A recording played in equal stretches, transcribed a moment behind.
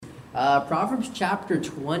Proverbs chapter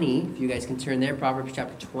 20, if you guys can turn there, Proverbs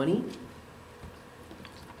chapter 20.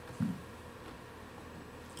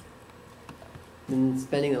 Been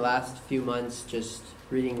spending the last few months just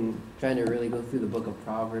reading, trying to really go through the book of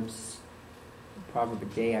Proverbs. Proverb a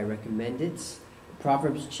day, I recommend it.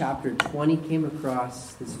 Proverbs chapter 20, came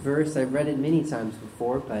across this verse. I've read it many times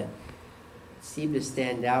before, but it seemed to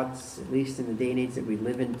stand out, at least in the day and age that we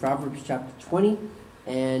live in. Proverbs chapter 20,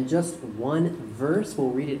 and just one verse. We'll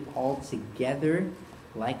read it all together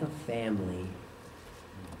like a family.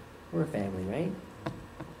 We're a family, right?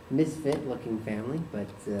 Misfit-looking family, but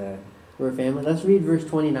we're a family. Let's read verse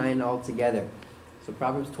 29 all together. So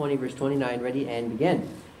Proverbs 20, verse 29, ready and begin.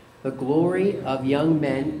 The glory of young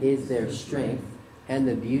men is their strength, and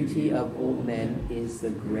the beauty of old men is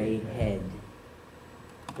the gray head.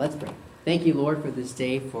 Let's pray. Thank you, Lord, for this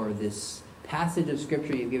day, for this passage of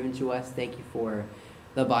Scripture you've given to us. Thank you for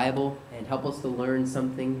the Bible, and help us to learn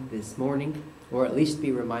something this morning, or at least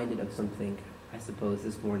be reminded of something, I suppose,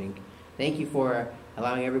 this morning. Thank you for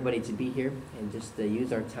allowing everybody to be here, and just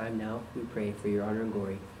use our time now. We pray for your honor and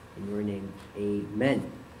glory. In your name,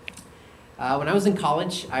 amen. When I was in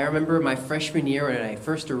college, I remember my freshman year when I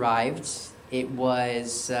first arrived. It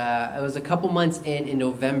was a couple months in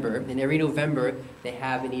November, and every November they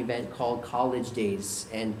have an event called College Days.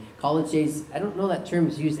 And College Days, I don't know that term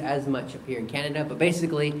is used as much up here in Canada, but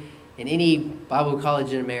basically in any Bible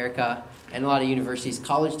college in America and a lot of universities,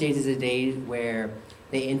 College Days is a day where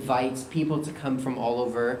they invite people to come from all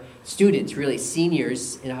over, students, really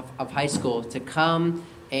seniors of high school, to come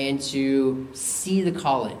and to see the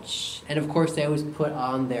college. And of course, they always put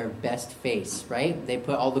on their best face, right? They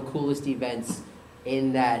put all the coolest events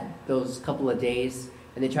in those couple of days,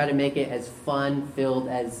 and they try to make it as fun-filled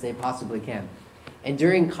as they possibly can. And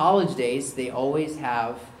during College Days, they always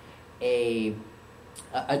have a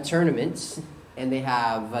tournament, and they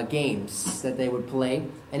have games that they would play.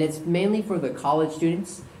 And it's mainly for the college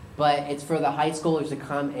students, but it's for the high schoolers to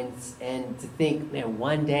come and to think, man,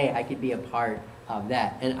 one day I could be a part of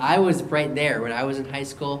that. And I was right there when I was in high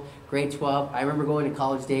school, grade 12. I remember going to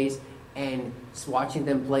College Days and just watching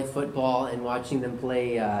them play football and watching them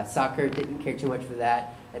play soccer. Didn't care too much for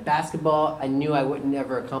that. At basketball, I knew I wouldn't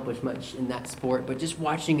ever accomplish much in that sport, but just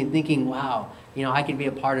watching and thinking, wow, I could be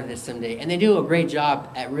a part of this someday. And they do a great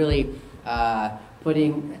job at really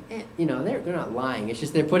putting, they're not lying. It's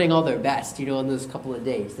just they're putting all their best, in those couple of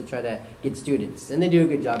days to try to get students. And they do a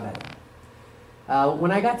good job at it.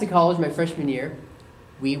 When I got to college my freshman year,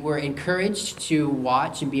 we were encouraged to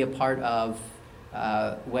watch and be a part of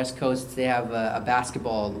West Coast. They have a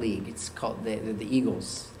basketball league. It's called the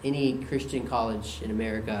Eagles. Any Christian college in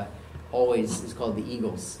America always is called the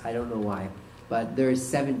Eagles. I don't know why. But there's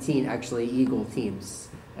 17 actually Eagle teams.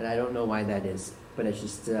 And I don't know why that is. But it's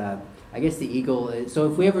just, I guess the Eagle.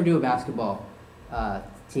 So if we ever do a basketball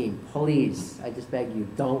team, please, I just beg you,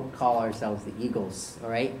 don't call ourselves the Eagles, all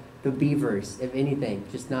right? The Beavers, if anything,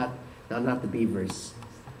 just not the Beavers,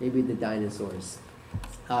 maybe the dinosaurs.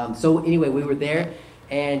 So anyway, we were there,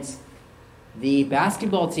 and the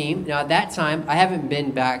basketball team, now at that time, I haven't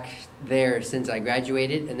been back there since I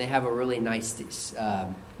graduated, and they have a really nice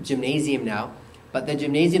gymnasium now, but the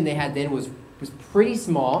gymnasium they had then was pretty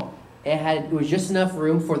small. It was just enough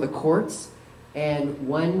room for the courts and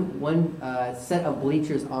one set of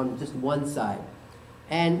bleachers on just one side.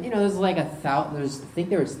 And, there's like I think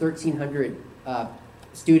there was 1,300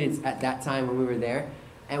 students at that time when we were there.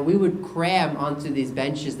 And we would cram onto these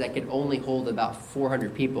benches that could only hold about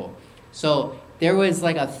 400 people. So there was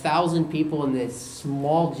like 1,000 people in this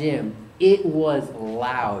small gym. It was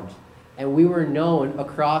loud. And we were known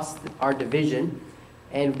across our division.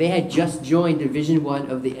 And they had just joined Division I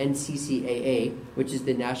of the NCCAA, which is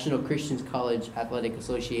the National Christian College Athletic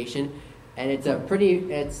Association. And it's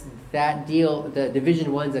that deal. The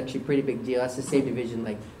Division I is actually a pretty big deal. That's the same division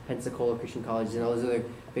like Pensacola Christian College and all those other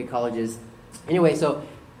big colleges. Anyway, so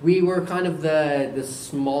we were kind of the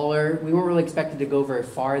smaller. We weren't really expected to go very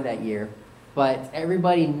far that year. But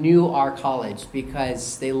everybody knew our college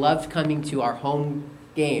because they loved coming to our home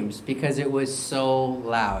games because it was so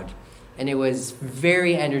loud. And it was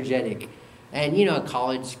very energetic. And,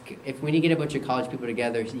 college, when you get a bunch of college people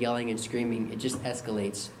together yelling and screaming, it just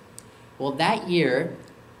escalates. Well, that year,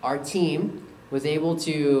 our team was able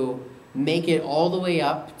to make it all the way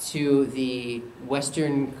up to the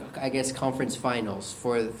Western, Conference Finals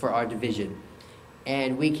for our division.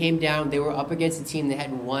 And we came down, they were up against a team that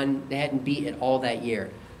hadn't beat it all that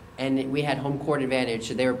year. And we had home court advantage,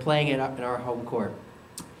 so they were playing it up in our home court.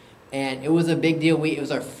 And it was a big deal. It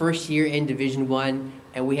was our first year in Division I,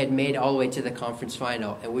 and we had made it all the way to the conference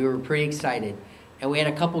final. And we were pretty excited. And we had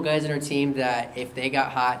a couple guys in our team that if they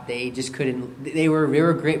got hot, they just couldn't. They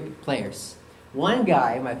were great players. One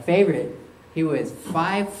guy, my favorite, he was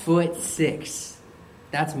 5'6".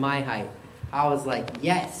 That's my height. I was like,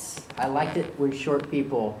 yes, I liked it when short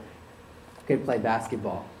people could play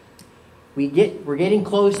basketball. We're getting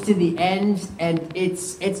close to the end, and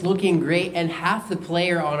it's looking great. And half the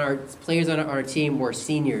players on our team were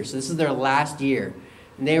seniors. So this is their last year.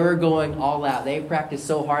 And they were going all out. They practiced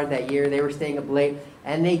so hard that year. They were staying up late.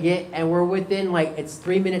 And we're within, it's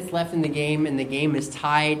 3 minutes left in the game, and the game is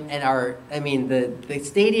tied. And the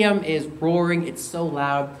stadium is roaring. It's so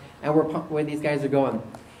loud. And we're pumped where these guys are going.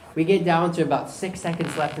 We get down to about 6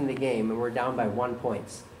 seconds left in the game, and we're down by 1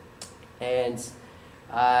 point. And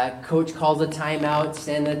coach calls a timeout,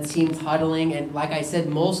 and the team's huddling. And like I said,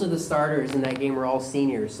 most of the starters in that game were all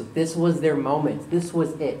seniors. So this was their moment. This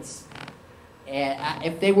was it. And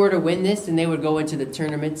if they were to win this, then they would go into the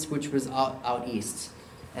tournaments, which was out east.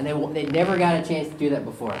 And they never got a chance to do that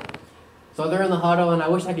before. So they're in the huddle, and I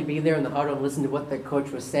wish I could be there in the huddle and listen to what the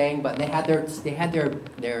coach was saying. But they had their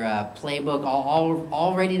playbook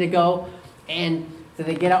all ready to go, and so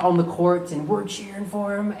they get out on the court, and we're cheering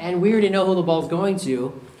for him. And we already know who the ball's going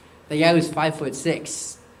to. The guy was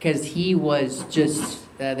 5'6", because he was just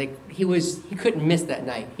he couldn't miss that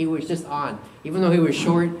night. He was just on, even though he was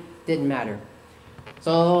short, didn't matter.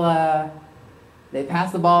 So they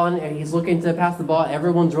pass the ball, and he's looking to pass the ball.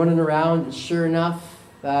 Everyone's running around, and sure enough,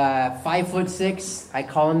 5'6". I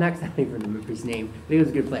call him that because I don't even remember his name, but he was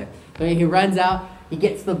a good player. So he runs out, he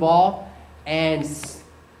gets the ball, and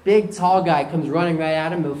big tall guy comes running right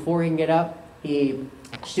at him. Before he can get up, he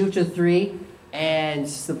shoots a three, and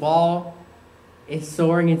the ball is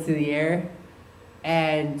soaring into the air.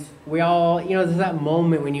 And we all, there's that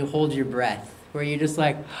moment when you hold your breath, where you're just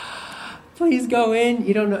like, please go in.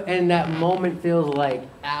 You don't know, and that moment feels like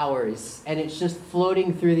hours, and it's just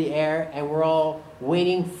floating through the air, and we're all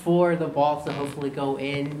waiting for the ball to hopefully go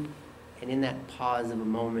in. And in that pause of a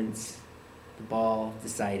moment, the ball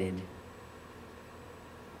decided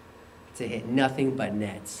to hit nothing but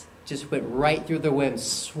nets. Just went right through the rim,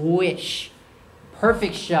 swish,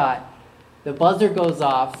 perfect shot. The buzzer goes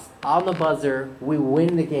off. On the buzzer, we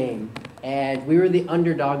win the game, and we were the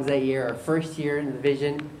underdogs that year, our first year in the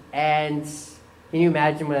division. And can you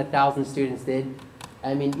imagine what 1,000 students did?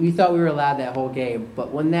 I mean, we thought we were allowed that whole game,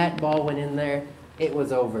 but when that ball went in there, it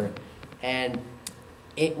was over. And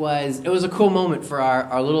it was a cool moment for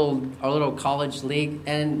our little college league.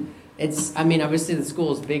 And obviously the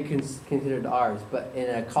school is big considered ours, but in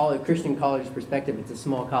a Christian college perspective, it's a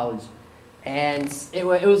small college. And it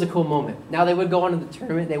was a cool moment. Now they would go on to the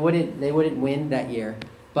tournament. They wouldn't win that year,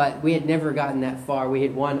 but we had never gotten that far. We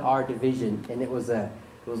had won our division, and it was a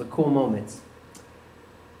cool moment.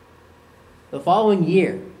 The following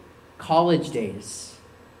year, college days.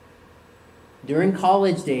 During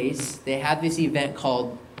college days, they have this event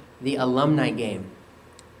called the Alumni Game,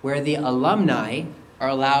 where the alumni are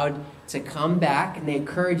allowed to come back, and they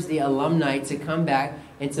encourage the alumni to come back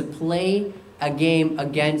and to play a game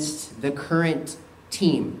against the current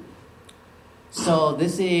team. So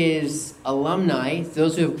this is alumni,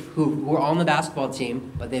 those who are on the basketball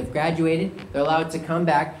team, but they've graduated. They're allowed to come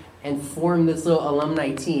back and form this little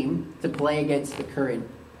alumni team to play against the current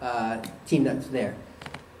team that's there.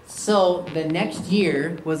 So the next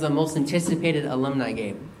year was the most anticipated alumni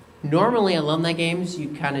game. Normally, alumni games, you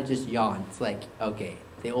kind of just yawn. It's like, okay,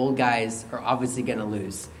 the old guys are obviously going to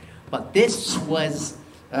lose. But this was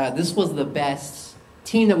the best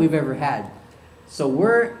team that we've ever had. So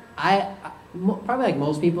probably like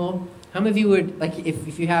most people, how many of you would, like,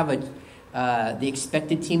 if you have the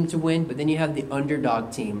expected team to win, but then you have the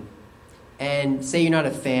underdog team, and say you're not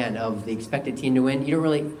a fan of the expected team to win,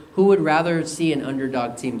 who would rather see an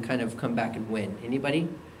underdog team kind of come back and win? Anybody?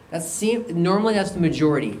 Normally that's the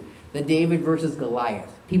majority. The David versus Goliath.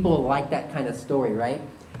 People like that kind of story, right?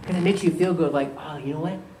 Because it makes you feel good, like, oh, you know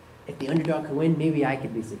what? If the underdog can win, maybe I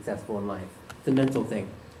could be successful in life. It's a mental thing.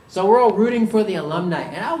 So we're all rooting for the alumni.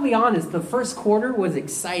 And I'll be honest, the first quarter was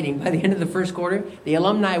exciting. By the end of the first quarter, the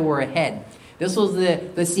alumni were ahead. This was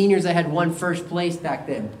the seniors that had won first place back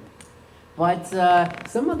then. But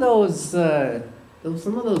some of those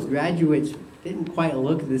graduates didn't quite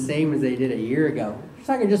look the same as they did a year ago. We're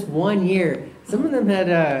talking just 1 year. Some of them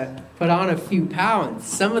had put on a few pounds.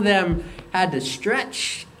 Some of them had to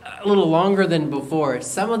stretch a little longer than before.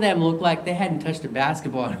 Some of them looked like they hadn't touched a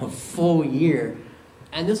basketball in a full year.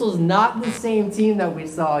 And this was not the same team that we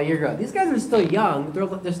saw a year ago. These guys are still young.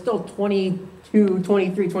 They're still 22,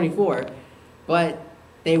 23, 24. But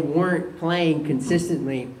they weren't playing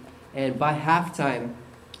consistently. And by halftime,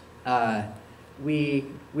 we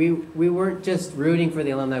we weren't just rooting for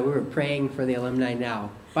the alumni, we were praying for the alumni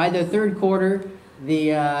now. By the third quarter,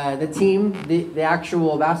 the team, the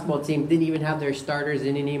actual basketball team, didn't even have their starters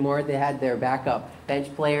in anymore. They had their backup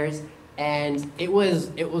bench players, and it was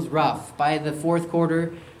rough. By the fourth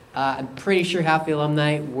quarter, I'm pretty sure half the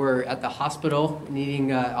alumni were at the hospital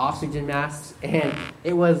needing oxygen masks, and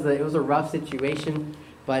it was a rough situation.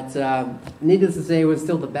 But needless to say, it was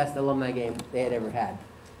still the best alumni game they had ever had.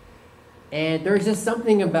 And there's just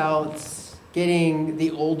something about getting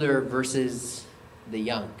the older versus the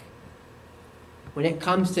young. When it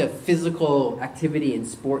comes to physical activity and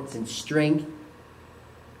sports and strength,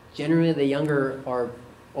 generally the younger are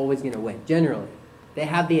always going to win. Generally, they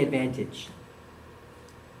have the advantage.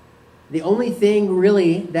 The only thing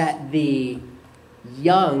really that the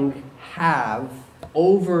young have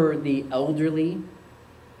over the elderly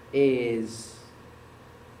is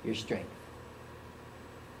your strength.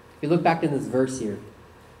 If you look back in this verse here,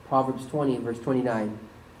 Proverbs 20, verse 29,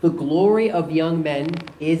 the glory of young men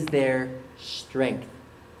is their strength,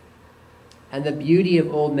 and the beauty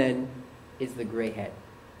of old men is the gray head.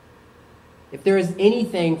 If there is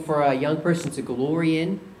anything for a young person to glory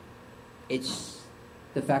in, it's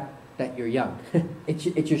the fact that you're young. It's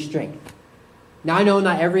your strength. Now, I know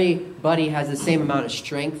not everybody has the same amount of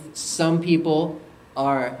strength. Some people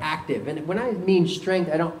are active. And when I mean strength,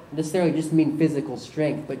 I don't necessarily just mean physical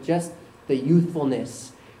strength, but just the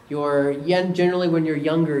youthfulness. Generally, when you're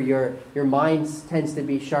younger, your mind tends to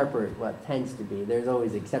be sharper. Well, it tends to be. There's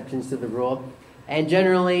always exceptions to the rule. And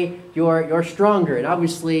generally, you're stronger. And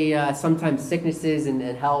obviously, sometimes sicknesses and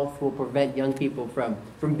health will prevent young people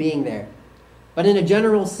from being there. But in a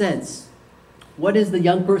general sense, what does the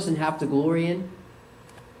young person have to glory in?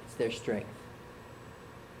 It's their strength.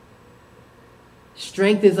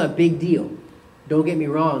 Strength is a big deal. Don't get me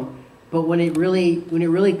wrong. But when it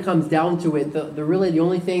really comes down to it, the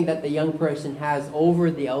only thing that the young person has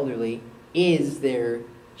over the elderly is their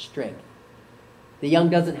strength. The young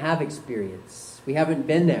doesn't have experience. We haven't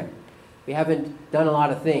been there. We haven't done a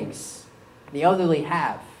lot of things. The elderly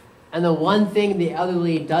have. And the one thing the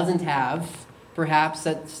elderly doesn't have, perhaps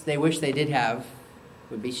that they wish they did have,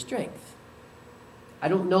 would be strength. I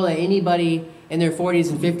don't know that anybody in their 40s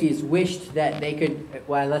and 50s wished that they could,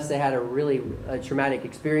 well, unless they had a really traumatic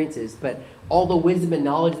experiences, but all the wisdom and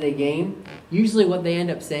knowledge they gain, usually what they end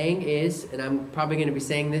up saying is, and I'm probably going to be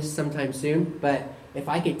saying this sometime soon, but if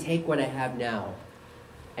I could take what I have now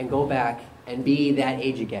and go back and be that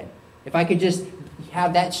age again, if I could just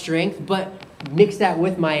have that strength, but mix that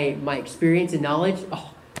with my experience and knowledge,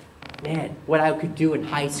 oh man, what I could do in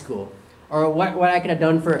high school, or what I could have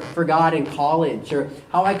done for God in college, or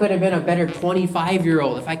how I could have been a better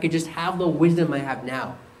 25-year-old if I could just have the wisdom I have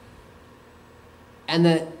now.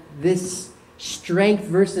 And this strength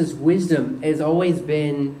versus wisdom has always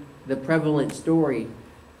been the prevalent story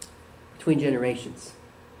between generations.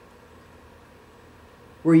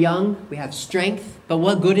 We're young, we have strength, but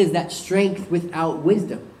what good is that strength without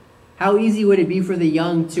wisdom? How easy would it be for the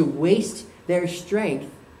young to waste their strength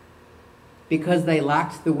because they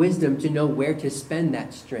lacked the wisdom to know where to spend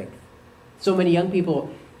that strength? So many young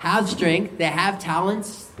people have strength, they have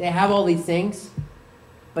talents, they have all these things,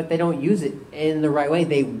 but they don't use it in the right way.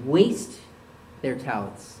 They waste their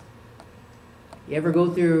talents. You ever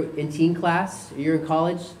go through in teen class, or you're in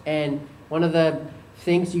college, and one of the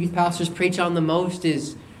things youth pastors preach on the most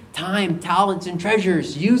is time, talents, and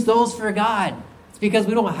treasures. Use those for God. It's because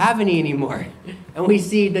we don't have any anymore. And we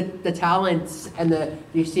see the talents and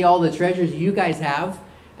you see all the treasures you guys have,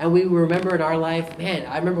 and we remember in our life, man,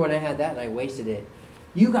 I remember when I had that and I wasted it.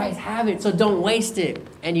 You guys have it, so don't waste it.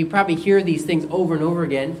 And you probably hear these things over and over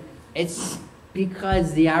again. It's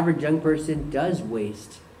because the average young person does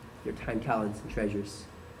waste their time, talents, and treasures.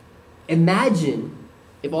 Imagine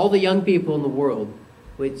if all the young people in the world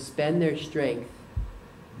would spend their strength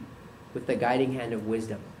with the guiding hand of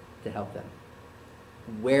wisdom to help them,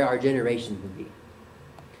 where our generation would be.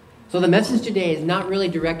 So the message today is not really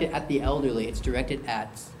directed at the elderly, it's directed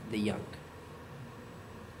at the young.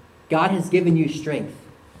 God has given you strength,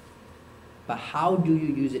 but how do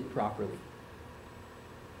you use it properly?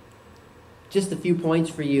 Just a few points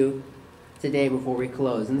for you today before we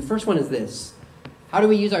close. And the first one is this. How do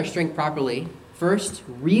we use our strength properly? First,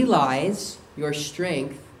 realize your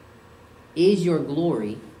strength is your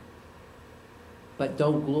glory, but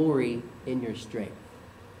don't glory in your strength.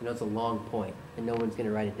 I know it's a long point, and no one's going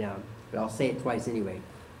to write it down, but I'll say it twice anyway.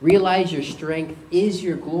 Realize your strength is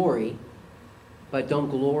your glory, but don't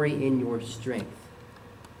glory in your strength.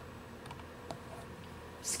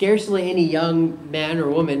 Scarcely any young man or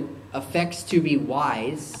woman affects to be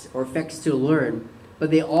wise or affects to learn but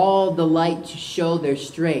they all delight to show their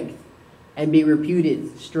strength and be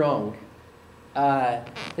reputed strong.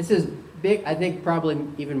 This is big, I think probably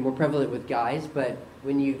even more prevalent with guys, but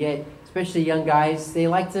when you get, especially young guys, they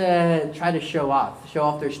like to try to show off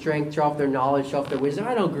their strength, show off their knowledge, show off their wisdom.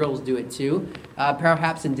 I know girls do it too,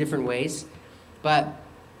 perhaps in different ways, but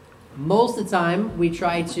most of the time we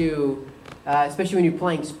try to, especially when you're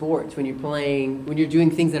playing sports, when you're doing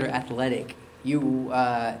things that are athletic,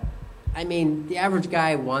 the average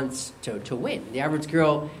guy wants to win. The average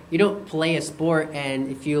girl, you don't play a sport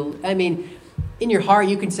and in your heart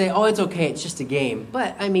you can say, oh, it's okay, it's just a game.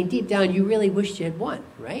 But, deep down you really wished you had won,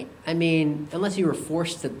 right? Unless you were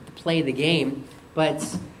forced to play the game.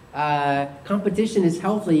 But competition is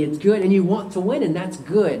healthy, it's good, and you want to win, and that's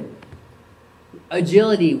good.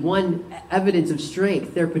 Agility, one evidence of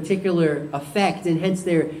strength, their particular effect, and hence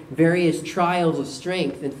their various trials of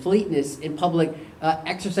strength. And fleetness in public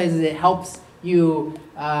exercises, it helps you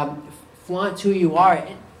flaunt who you are.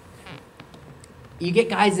 You get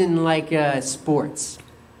guys in sports.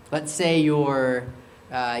 Let's say you're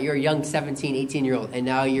a young 17, 18-year-old, and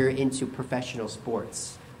now you're into professional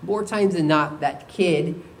sports. More times than not, that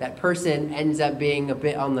person ends up being a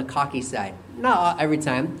bit on the cocky side. Not every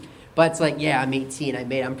time. But it's like, yeah, I'm 18,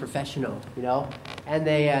 I'm professional, And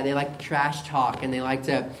they like to trash talk, and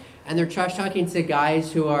they're trash talking to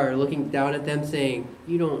guys who are looking down at them saying,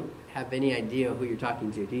 you don't have any idea who you're talking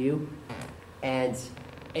to, do you? And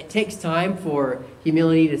it takes time for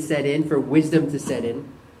humility to set in, for wisdom to set in.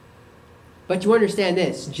 But you understand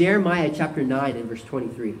this, Jeremiah chapter 9 and verse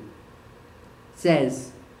 23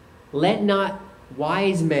 says, let not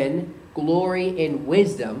wise men glory in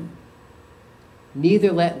wisdom,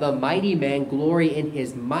 neither let the mighty man glory in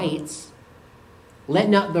his might. Let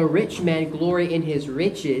not the rich man glory in his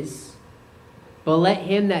riches, but let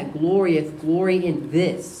him that glorieth glory in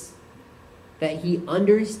this, that he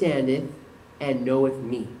understandeth and knoweth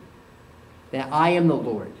me, that I am the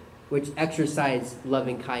Lord, which exercise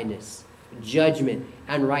loving kindness, judgment,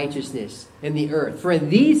 and righteousness in the earth. For in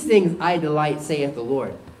these things I delight, saith the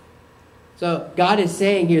Lord. So God is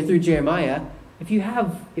saying here through Jeremiah, if you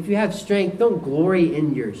have strength, don't glory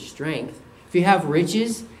in your strength. If you have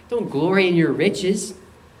riches, don't glory in your riches.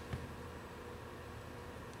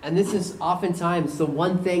 And this is oftentimes the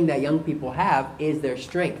one thing that young people have is their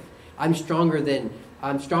strength. I'm stronger than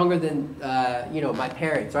my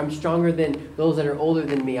parents. Or I'm stronger than those that are older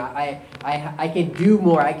than me. I can do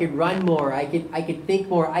more. I can run more. I can think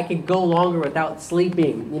more. I can go longer without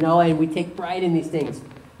sleeping. And we take pride in these things.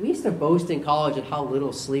 We used to boast in college at how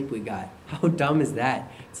little sleep we got. How dumb is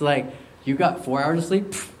that? It's like, you got 4 hours of sleep?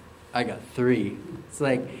 Pfft, I got 3. It's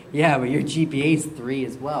like, yeah, but your GPA is 3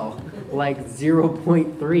 as well. Like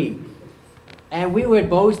 0.3. And we would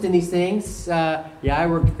boast in these things. I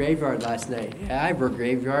worked graveyard last night. Yeah, I worked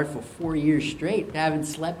graveyard for 4 years straight. I haven't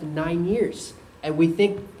slept in 9 years. And we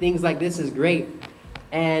think things like this is great.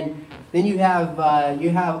 And then you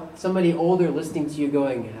have somebody older listening to you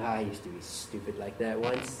going, I used to be stupid like that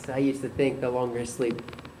once. I used to think the longer I sleep.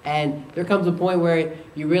 And there comes a point where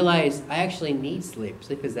you realize I actually need sleep.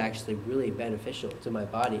 Sleep is actually really beneficial to my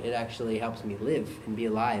body. It actually helps me live and be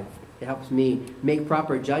alive. It helps me make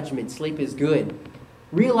proper judgment. Sleep is good.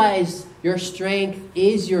 Realize your strength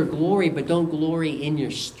is your glory, but don't glory in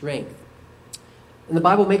your strength. And the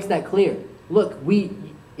Bible makes that clear. Look,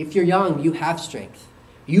 if you're young, you have strength.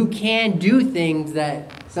 You can do things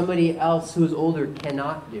that somebody else who's older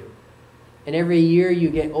cannot do. And every year you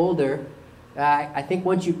get older, I think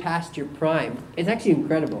once you passed your prime, it's actually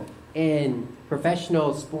incredible. In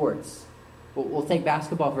professional sports, we'll take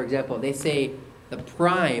basketball for example, they say the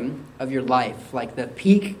prime of your life, like the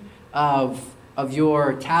peak of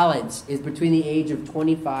your talents is between the age of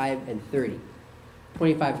 25 and 30.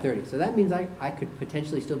 25, 30. So that means I could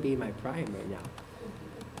potentially still be in my prime right now.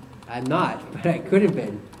 I'm not, but I could have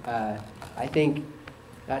been. I think,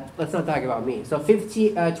 let's not talk about me. So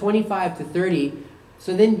 25 to 30,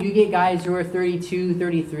 so then you get guys who are 32,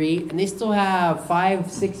 33, and they still have 5,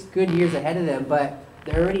 6 good years ahead of them, but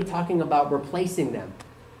they're already talking about replacing them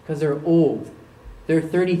because they're old. They're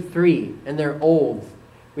 33 and they're old.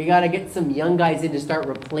 We got to get some young guys in to start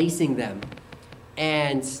replacing them.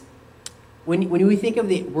 And when we think of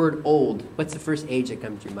the word old, what's the first age that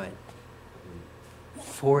comes to your mind?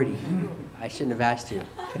 40. I shouldn't have asked you.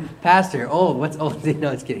 Pastor, old. What's old?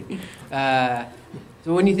 No, it's kidding. So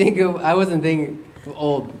when you think of, I wasn't thinking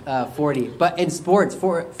old, 40. But in sports,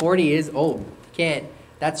 40 is old.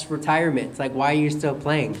 That's retirement. It's like, why are you still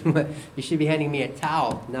playing? You should be handing me a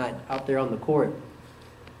towel, not out there on the court.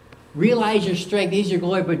 Realize your strength is your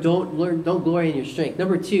glory, but don't glory in your strength.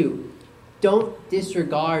 Number 2, don't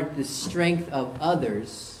disregard the strength of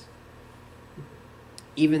others,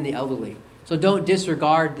 even the elderly. So don't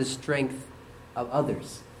disregard the strength of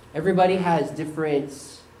others. Everybody has different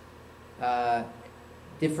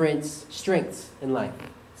strengths in life.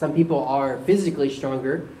 Some people are physically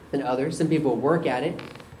stronger than others. Some people work at it.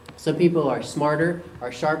 Some people are smarter,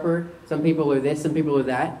 are sharper. Some people are this, some people are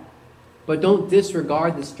that. But don't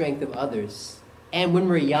disregard the strength of others. And when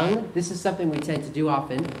we're young, this is something we tend to do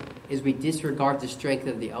often, is we disregard the strength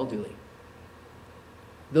of the elderly.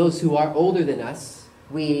 Those who are older than us,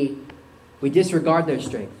 we disregard their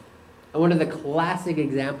strength. And one of the classic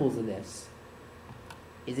examples of this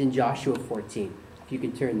is in Joshua 14. If you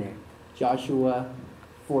could turn there. Joshua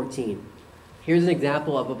 14. Here's an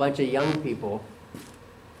example of a bunch of young people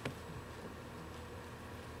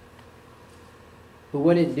who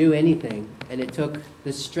wouldn't do anything, and it took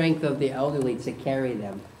the strength of the elderly to carry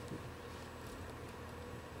them.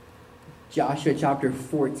 Joshua chapter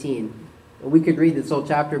 14. We could read this whole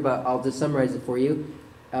chapter, but I'll just summarize it for you.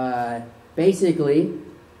 Basically,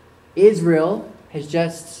 Israel has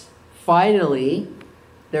just finally,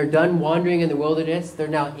 they're done wandering in the wilderness. They're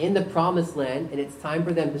now in the promised land, and it's time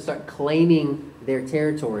for them to start claiming their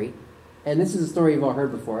territory. And this is a story you've all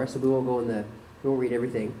heard before, so we won't read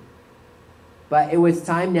everything. But it was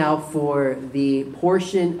time now for the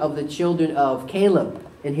portion of the children of Caleb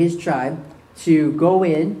and his tribe to go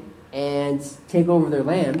in and take over their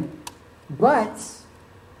land. But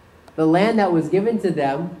the land that was given to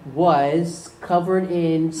them was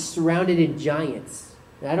surrounded in giants.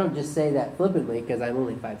 And I don't just say that flippantly because I'm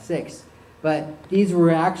only 5'6", but these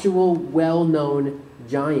were actual well-known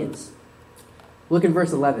giants. Look in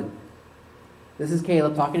verse 11. This is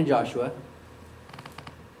Caleb talking to Joshua.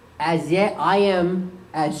 As yet I am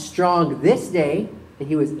as strong this day, and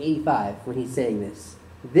he was 85 when he's saying this.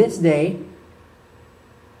 This day,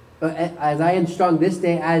 as I am strong this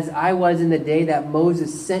day, as I was in the day that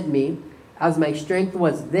Moses sent me, as my strength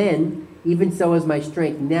was then, even so is my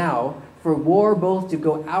strength now, for war both to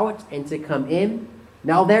go out and to come in.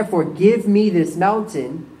 Now therefore give me this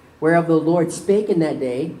mountain, whereof the Lord spake in that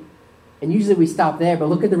day. And usually we stop there, but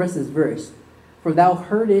look at the rest of this verse. For thou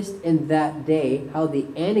heardest in that day how the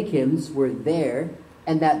Anakims were there,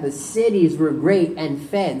 and that the cities were great and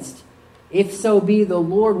fenced. If so be the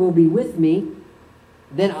Lord will be with me,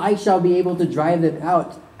 then I shall be able to drive them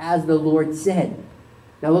out, as the Lord said.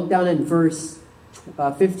 Now look down in verse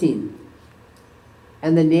 15.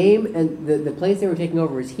 And the name, and the place they were taking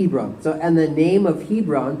over is Hebron. And the name of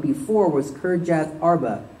Hebron before was Kirjath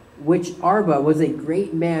Arba, which Arba was a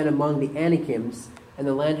great man among the Anakims, and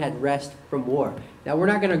the land had rest from war. Now, we're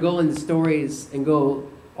not going to go into stories and go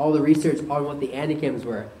all the research on what the Anakims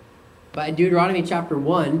were. But in Deuteronomy chapter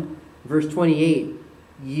 1, verse 28,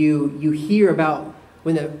 you hear about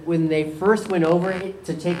when they first went over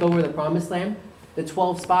to take over the promised land, the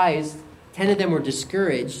 12 spies, 10 of them were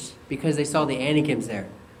discouraged because they saw the Anakims there.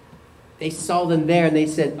 They saw them there and they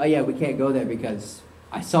said, oh yeah, we can't go there because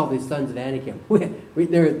I saw the sons of Anakim.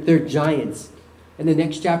 They're giants. In the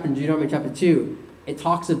next chapter, in Deuteronomy chapter 2, it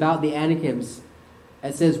talks about the Anakims.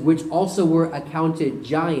 It says, which also were accounted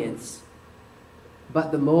giants,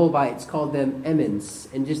 but the Moabites called them Emmons,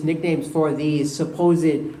 and just nicknames for these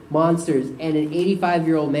supposed monsters. And an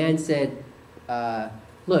 85-year-old man said,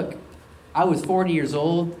 look, I was 40 years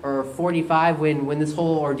old, or 45 when this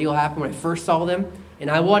whole ordeal happened, when I first saw them, and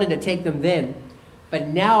I wanted to take them then. But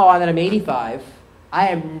now that I'm 85, I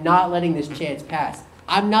am not letting this chance pass.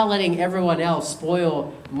 I'm not letting everyone else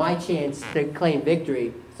spoil my chance to claim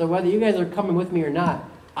victory. So whether you guys are coming with me or not,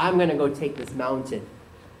 I'm going to go take this mountain.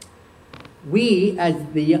 We,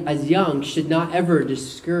 as young, should not ever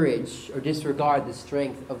discourage or disregard the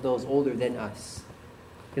strength of those older than us,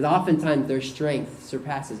 because oftentimes their strength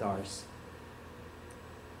surpasses ours.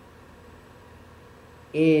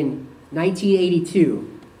 In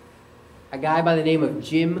 1982, a guy by the name of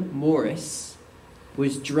Jim Morris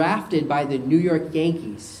was drafted by the New York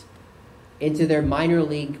Yankees into their minor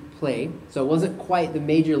league play. So it wasn't quite the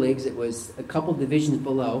major leagues, it was a couple divisions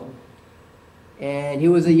below. And he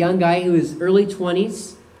was a young guy who was early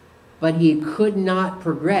 20s, but he could not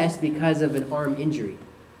progress because of an arm injury.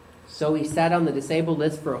 So he sat on the disabled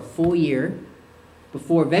list for a full year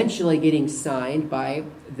before eventually getting signed by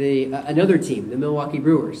another team, the Milwaukee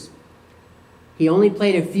Brewers. He only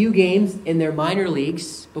played a few games in their minor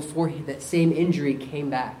leagues before that same injury came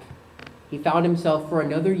back. He found himself for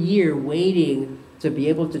another year waiting to be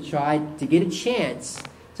able to try to get a chance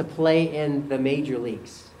to play in the major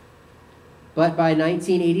leagues. But by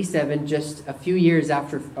 1987, just a few years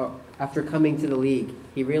after coming to the league,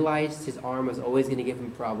 he realized his arm was always going to give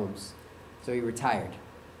him problems. So he retired.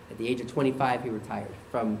 At the age of 25, he retired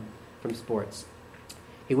from sports.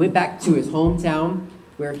 He went back to his hometown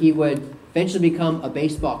where he would eventually become a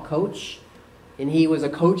baseball coach, and he was a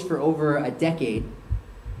coach for over a decade.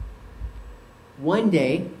 One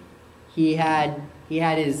day, he had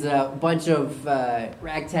his bunch of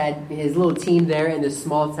ragtag, his little team there in this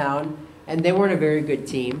small town, and they weren't a very good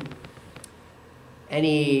team. And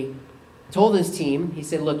he told his team, he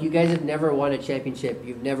said, "Look, you guys have never won a championship.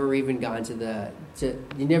 You've never even gone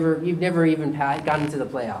you've never even gotten to the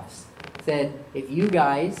playoffs." He said, "If you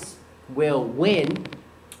guys will win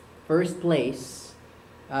first place,"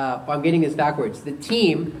 I'm getting this backwards. The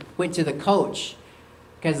team went to the coach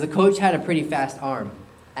because the coach had a pretty fast arm,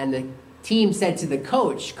 and the team said to the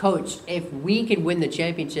coach, "Coach, if we can win the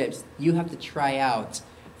championships, you have to try out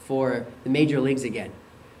for the major leagues again."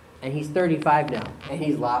 And he's 35 now, and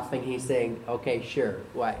he's laughing. He's saying, "Okay, sure.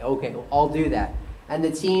 Why? Okay, I'll do that." And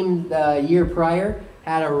the team the year prior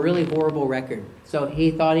had a really horrible record, so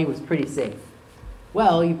he thought he was pretty safe.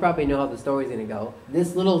 Well, you probably know how the story's going to go.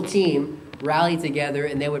 This little team rallied together,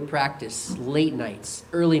 and they would practice late nights,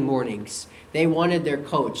 early mornings. They wanted their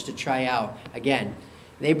coach to try out again.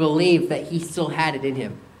 They believed that he still had it in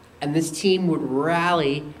him. And this team would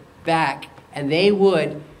rally back, and they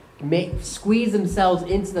would squeeze themselves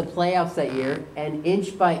into the playoffs that year, and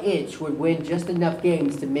inch by inch would win just enough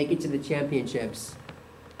games to make it to the championships.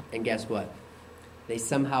 And guess what? They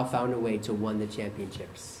somehow found a way to win the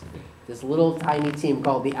championships. This little tiny team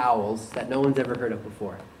called the Owls that no one's ever heard of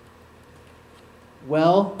before.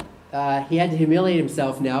 Well, he had to humiliate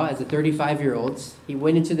himself now as a 35-year-old. He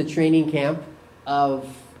went into the training camp of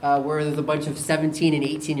where there's a bunch of 17 and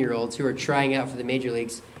 18-year-olds who are trying out for the major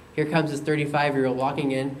leagues. Here comes this 35-year-old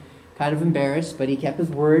walking in, kind of embarrassed, but he kept his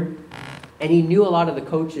word. And he knew a lot of the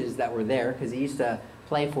coaches that were there because he used to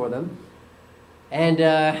play for them. And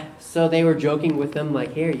so they were joking with him,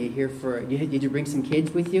 like, "Hey, are you here did you bring some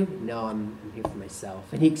kids with you?" "No, I'm here for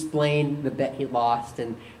myself." And he explained the bet he lost.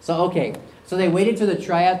 And so they waited till the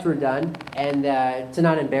tryouts were done and to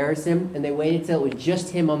not embarrass him. And they waited till it was just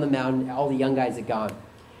him on the mound. All the young guys had gone.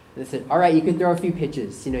 And they said, "All right, you can throw a few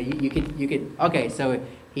pitches. You could. Okay." So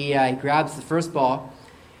he grabs the first ball,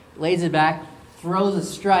 lays it back, throws a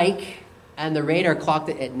strike, and the radar clocked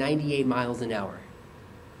it at 98 miles an hour.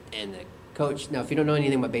 And the coach, now if you don't know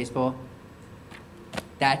anything about baseball,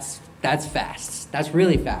 that's fast. That's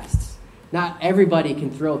really fast. Not everybody can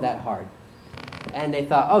throw that hard. And they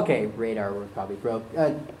thought, okay, radar was probably broke.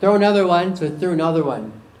 Throw another one. So he threw another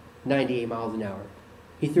one, 98 miles an hour.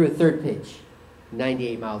 He threw a third pitch,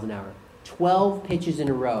 98 miles an hour. 12 pitches in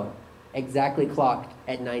a row, exactly clocked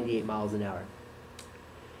at 98 miles an hour.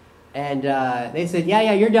 And they said,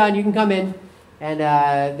 yeah, you're done. You can come in.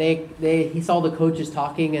 And he saw the coaches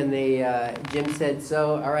talking, and Jim said,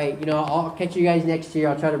 "So, all right, I'll catch you guys next year.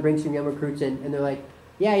 I'll try to bring some young recruits in." And they're like,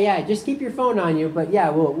 yeah, just keep your phone on you, but yeah,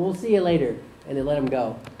 we'll see you later. And they let him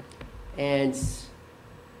go. And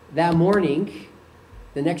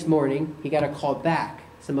the next morning, he got a call back.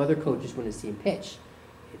 Some other coaches wanted to see him pitch.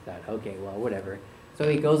 He thought, okay, well, whatever. So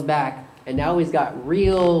he goes back, and now he's got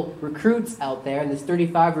real recruits out there, and this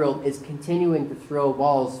 35-year-old is continuing to throw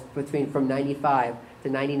balls from 95 to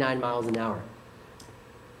 99 miles an hour.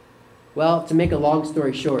 Well, to make a long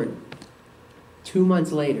story short, 2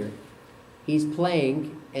 months later, he's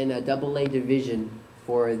playing in a Double-A division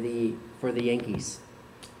for the Yankees.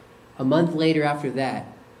 A month later after that,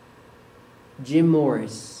 Jim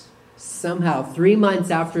Morris, somehow 3 months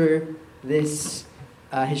after this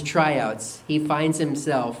his tryouts, he finds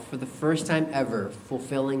himself, for the first time ever,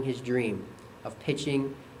 fulfilling his dream of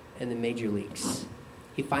pitching in the major leagues.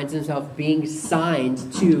 He finds himself being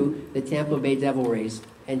signed to the Tampa Bay Devil Rays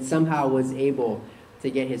and somehow was able to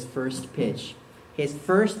get his first pitch. His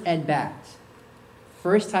first at-bat,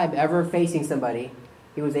 first time ever facing somebody,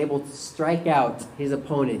 he was able to strike out his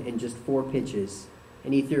opponent in just 4 pitches.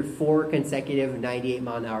 And he threw 4 consecutive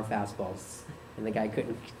 98-mile-an-hour fastballs, and the guy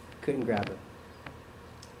couldn't grab it.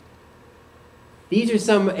 These are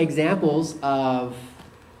some examples of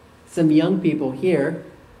some young people here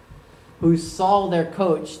who saw their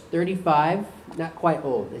coach, 35, not quite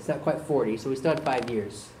old. It's not quite 40, so we still had 5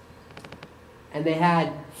 years. And they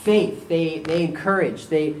had faith. They encouraged.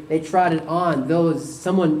 They trotted on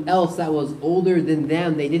someone else that was older than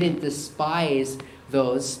them. They didn't despise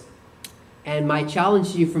those. And my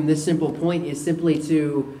challenge to you from this simple point is simply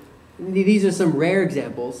these are some rare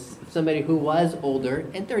examples of somebody who was older,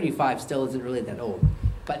 and 35 still isn't really that old,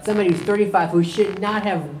 but somebody who's 35 who should not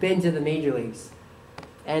have been to the major leagues.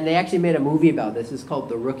 And they actually made a movie about this. It's called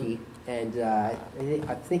The Rookie, and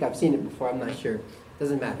I think I've seen it before. I'm not sure.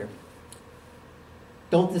 Doesn't matter.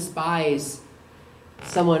 Don't despise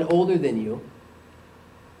someone older than you,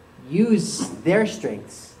 use their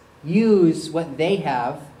strengths, use what they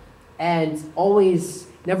have, and always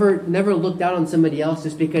never look down on somebody else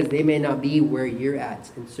just because they may not be where you're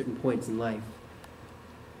at in certain points in life.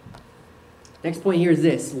 Next point here is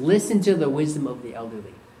this: listen to the wisdom of the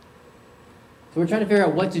elderly. So we're trying to figure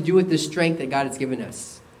out what to do with the strength that God has given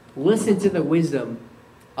us. Listen to the wisdom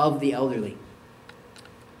of the elderly.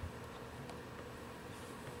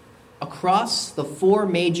 Across the 4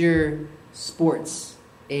 major sports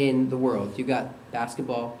in the world, you got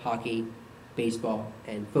basketball, hockey, baseball,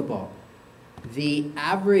 and football. The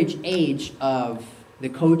average age of the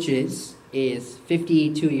coaches is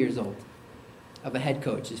 52 years old. Of a head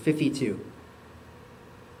coach is 52.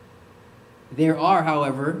 There are,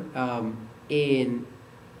 however,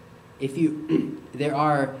 there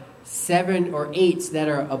are 7 or 8 that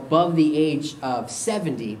are above the age of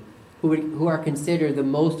 70 who are considered the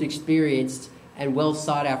most experienced and well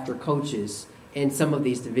sought after coaches in some of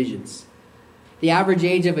these divisions. The average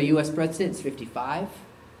age of a U.S. president is 55.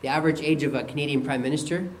 The average age of a Canadian prime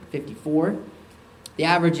minister, 54. The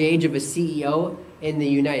average age of a CEO in the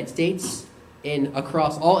United States,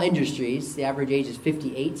 across all industries, the average age is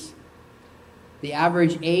 58. The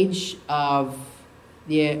average age of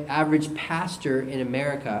the average pastor in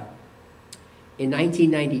America in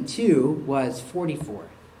 1992 was 44.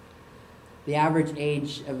 The average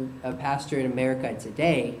age of a pastor in America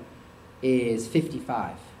today is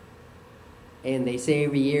 55. And they say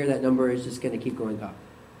every year that number is just going to keep going up.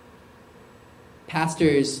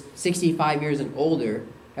 Pastors 65 years and older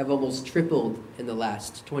have almost tripled in the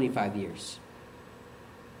last 25 years.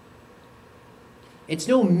 It's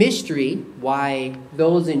no mystery why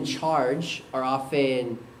those in charge are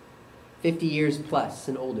often 50 years plus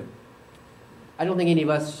and older. I don't think any of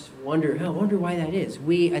us wonder why that is.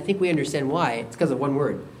 I think we understand why. It's because of one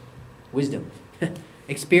word: wisdom,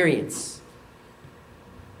 experience.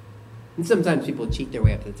 And sometimes people cheat their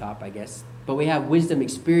way up to the top, I guess. But we have wisdom,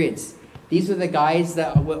 experience. These are the guys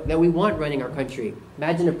that we want running our country.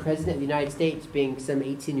 Imagine a president of the United States being some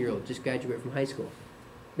 18-year-old, just graduated from high school.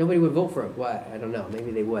 Nobody would vote for him. Why? I don't know. Maybe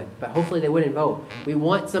they would. But hopefully they wouldn't vote. We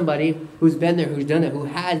want somebody who's been there, who's done it, who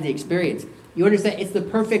has the experience. You understand? It's the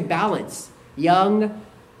perfect balance. Young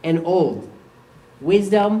and old.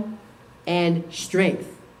 Wisdom and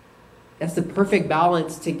strength. That's the perfect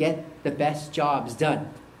balance to get the best jobs done.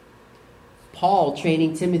 Paul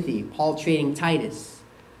training Timothy. Paul training Titus.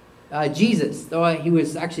 Jesus, though he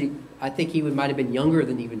was actually, I think he might have been younger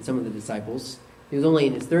than even some of the disciples. He was only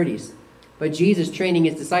in his 30s. But Jesus training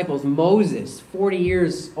his disciples. Moses, 40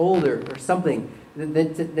 years older or something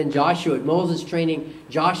than Joshua. Moses training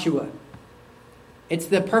Joshua. It's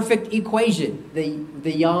the perfect equation,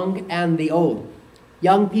 the young and the old.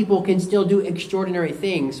 Young people can still do extraordinary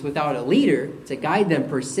things without a leader to guide them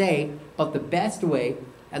per se, but the best way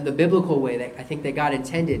and the biblical way that I think that God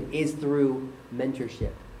intended is through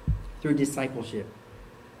mentorship, through discipleship.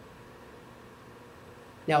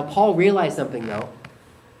 Now, Paul realized something, though.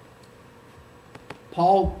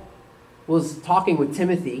 Paul was talking with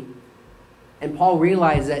Timothy, and Paul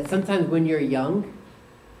realized that sometimes when you're young,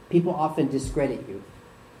 people often discredit you.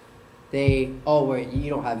 Well, you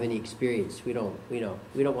don't have any experience. We don't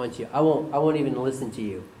want you. I won't even listen to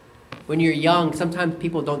you. When you're young, sometimes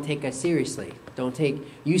people don't take us seriously, don't take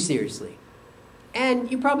you seriously. And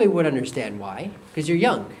you probably would understand why, because you're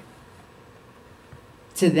young.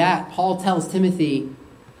 To that, Paul tells Timothy,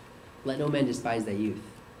 let no man despise thy youth.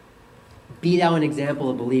 Be thou an example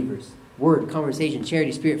of believers. Word, conversation,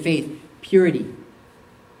 charity, spirit, faith, purity.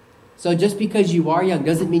 So just because you are young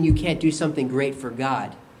doesn't mean you can't do something great for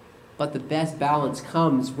God. But the best balance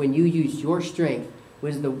comes when you use your strength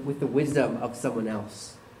with the wisdom of someone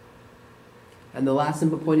else. And the last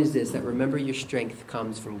simple point is this, that remember your strength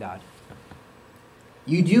comes from God.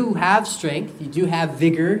 You do have strength, you do have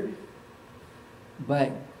vigor,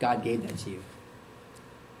 but God gave that to you.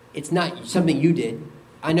 It's not something you did.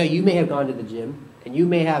 I know you may have gone to the gym, and you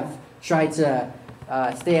may have tried to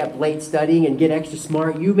stay up late studying and get extra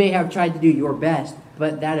smart. You may have tried to do your best,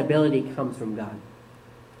 but that ability comes from God.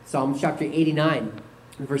 Psalm chapter 89,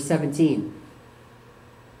 verse 17.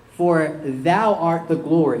 For thou art the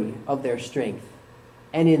glory of their strength,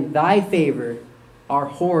 and in thy favor our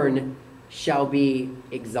horn shall be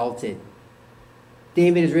exalted.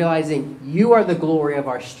 David is realizing you are the glory of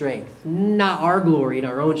our strength, not our glory in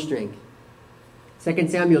our own strength. 2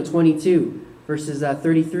 Samuel 22, verses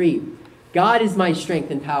 33. God is my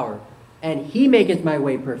strength and power, and he maketh my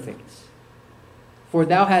way perfect. For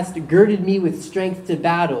thou hast girded me with strength to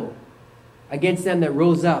battle against them that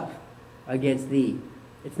rose up against thee.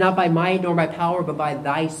 It's not by might nor by power, but by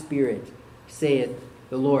thy spirit, saith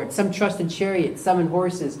the Lord. Some trust in chariots, some in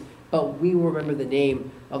horses, but we will remember the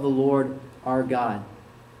name of the Lord our God.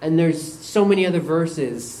 And there's so many other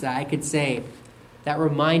verses that I could say that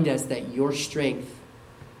remind us that your strength,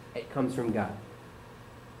 it comes from God.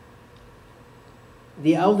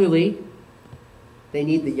 The elderly, they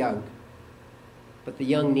need the young, but the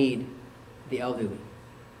young need the elderly.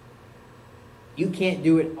 You can't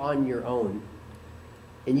do it on your own,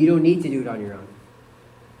 and you don't need to do it on your own.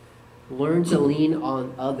 Learn to lean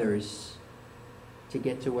on others to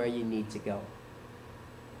get to where you need to go.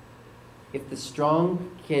 If the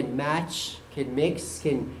strong can match, can mix,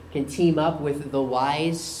 can team up with the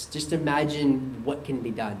wise, just imagine what can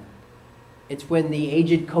be done. It's when the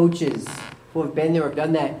aged coaches who have been there have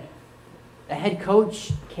done that. A head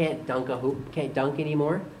coach can't dunk a hoop, can't dunk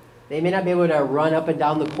anymore. They may not be able to run up and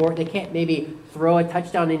down the court. They can't maybe throw a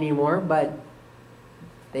touchdown anymore, but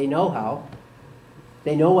they know how.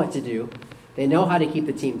 They know what to do. They know how to keep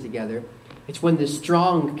the team together. It's when the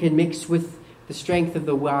strong can mix with the strength of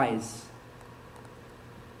the wise.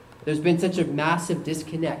 There's been such a massive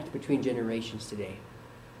disconnect between generations today.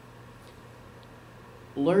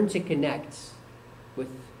 Learn to connect with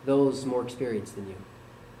those more experienced than you.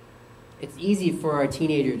 It's easy for a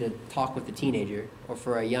teenager to talk with a teenager, or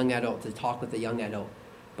for a young adult to talk with a young adult.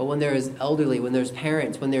 But when there is elderly, when there's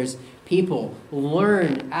parents, when there's people,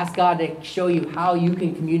 learn, ask God to show you how you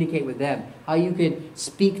can communicate with them, how you can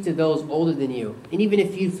speak to those older than you. And even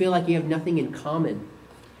if you feel like you have nothing in common,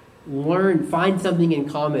 learn, find something in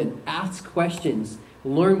common, ask questions,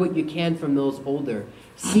 learn what you can from those older.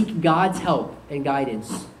 Seek God's help and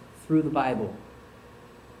guidance through the Bible.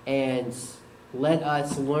 And let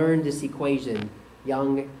us learn this equation,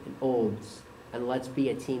 young and old, and let's be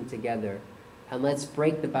a team together. And let's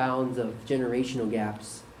break the bounds of generational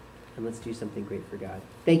gaps, and let's do something great for God.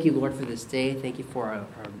 Thank you, Lord, for this day. Thank you for our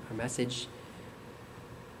message.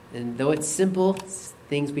 And though it's simple, it's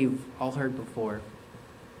things we've all heard before,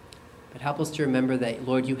 but help us to remember that,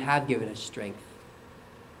 Lord, you have given us strength.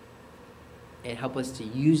 And help us to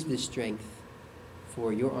use this strength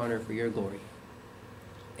for your honor, for your glory.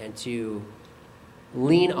 And to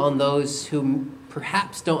lean on those who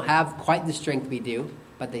perhaps don't have quite the strength we do,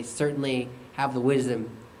 but they certainly have the wisdom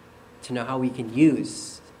to know how we can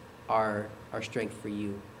use our strength for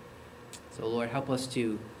you. So, Lord, help us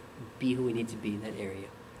to be who we need to be in that area.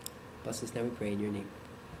 Bless us now, we pray in your name.